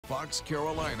Fox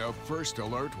Carolina First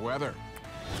Alert Weather.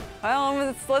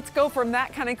 Well, let's go from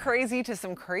that kind of crazy to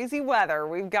some crazy weather.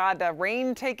 We've got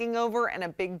rain taking over and a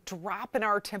big drop in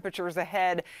our temperatures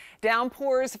ahead.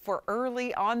 Downpours for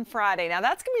early on Friday. Now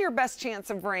that's going to be your best chance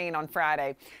of rain on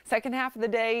Friday. Second half of the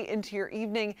day into your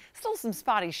evening, still some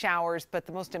spotty showers, but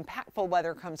the most impactful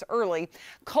weather comes early.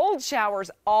 Cold showers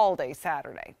all day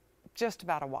Saturday. Just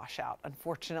about a washout,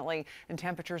 unfortunately, and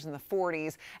temperatures in the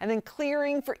 40s, and then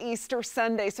clearing for Easter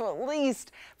Sunday. So at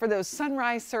least for those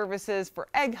sunrise services, for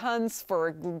egg hunts,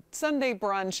 for Sunday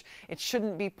brunch, it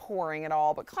shouldn't be pouring at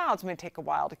all, but clouds may take a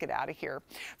while to get out of here.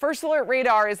 First alert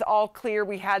radar is all clear.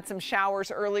 We had some showers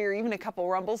earlier, even a couple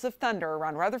rumbles of thunder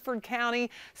around Rutherford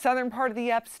County, southern part of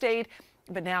the upstate.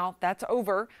 But now that's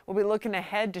over. We'll be looking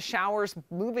ahead to showers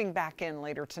moving back in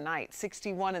later tonight.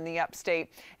 61 in the upstate,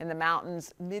 in the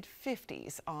mountains,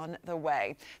 mid-50s on the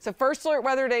way. So first alert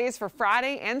weather days for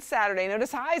Friday and Saturday.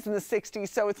 Notice highs in the 60s,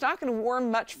 so it's not going to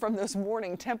warm much from those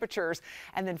morning temperatures.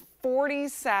 And then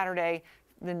 40s Saturday.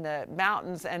 Then the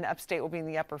mountains and upstate will be in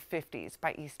the upper 50s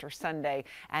by Easter Sunday,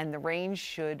 and the rain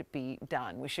should be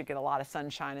done. We should get a lot of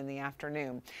sunshine in the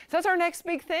afternoon. So that's our next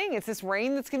big thing. It's this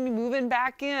rain that's going to be moving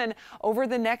back in over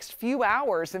the next few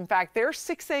hours. In fact, there's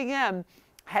 6 a.m.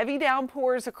 Heavy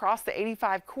downpours across the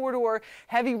 85 corridor,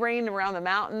 heavy rain around the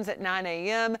mountains at 9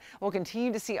 a.m. We'll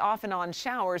continue to see off and on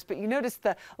showers, but you notice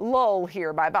the lull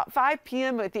here by about 5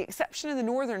 p.m. With the exception of the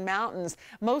northern mountains,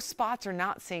 most spots are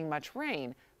not seeing much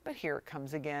rain. But here it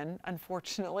comes again,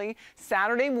 unfortunately,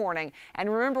 Saturday morning.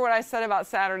 And remember what I said about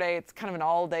Saturday, it's kind of an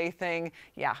all-day thing.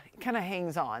 Yeah, it kind of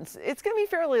hangs on. It's going to be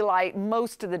fairly light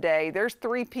most of the day. There's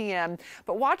 3 p.m.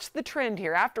 But watch the trend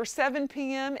here. After 7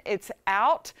 p.m., it's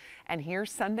out. And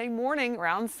here's Sunday morning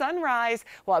around sunrise.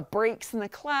 While it breaks in the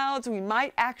clouds, we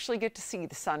might actually get to see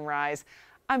the sunrise.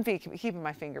 I'm keeping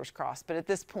my fingers crossed, but at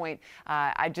this point,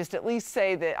 I just at least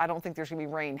say that I don't think there's going to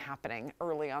be rain happening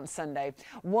early on Sunday.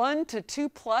 1 to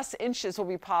 2+ inches will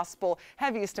be possible.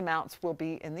 Heaviest amounts will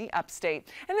be in the upstate.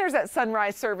 And there's that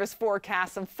sunrise service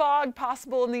forecast. Some fog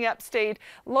possible in the upstate,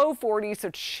 low 40s, so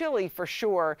chilly for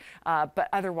sure, but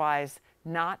otherwise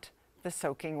not the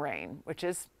soaking rain, which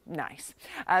is nice.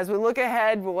 As we look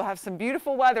ahead, we'll have some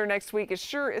beautiful weather next week.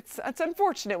 It's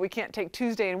unfortunate we can't take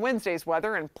Tuesday and Wednesday's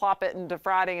weather and plop it into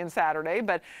Friday and Saturday,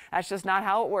 but that's just not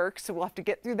how it works. So we'll have to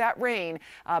get through that rain.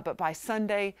 But by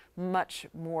Sunday, much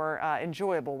more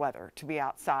enjoyable weather to be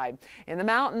outside. In the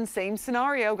mountains, same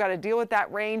scenario. Got to deal with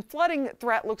that rain. Flooding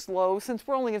threat looks low since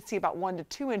we're only going to see about 1 to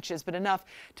 2 inches, but enough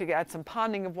to get some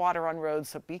ponding of water on roads.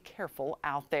 So be careful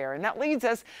out there. And that leads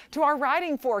us to our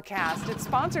riding forecast. It's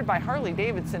sponsored by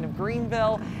Harley-Davidson of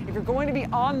Greenville. If you're going to be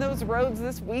on those roads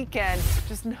this weekend,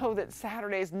 just know that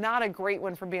Saturday is not a great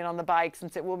one for being on the bike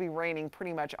since it will be raining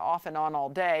pretty much off and on all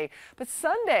day. But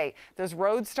Sunday, those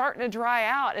roads starting to dry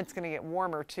out. It's going to get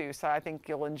warmer too, so I think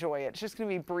you'll enjoy it. It's just going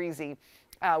to be breezy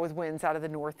with winds out of the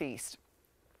northeast.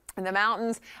 In the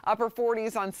mountains, upper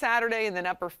 40s on Saturday and then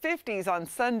upper 50s on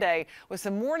Sunday with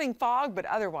some morning fog, but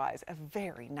otherwise a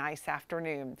very nice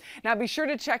afternoon. Now be sure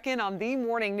to check in on the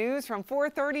morning news from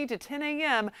 4:30 to 10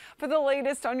 a.m. for the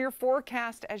latest on your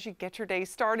forecast as you get your day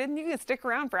started. And you can stick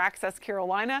around for Access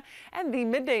Carolina and the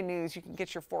midday news. You can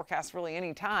get your forecast really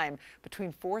anytime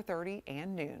between 4:30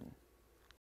 and noon.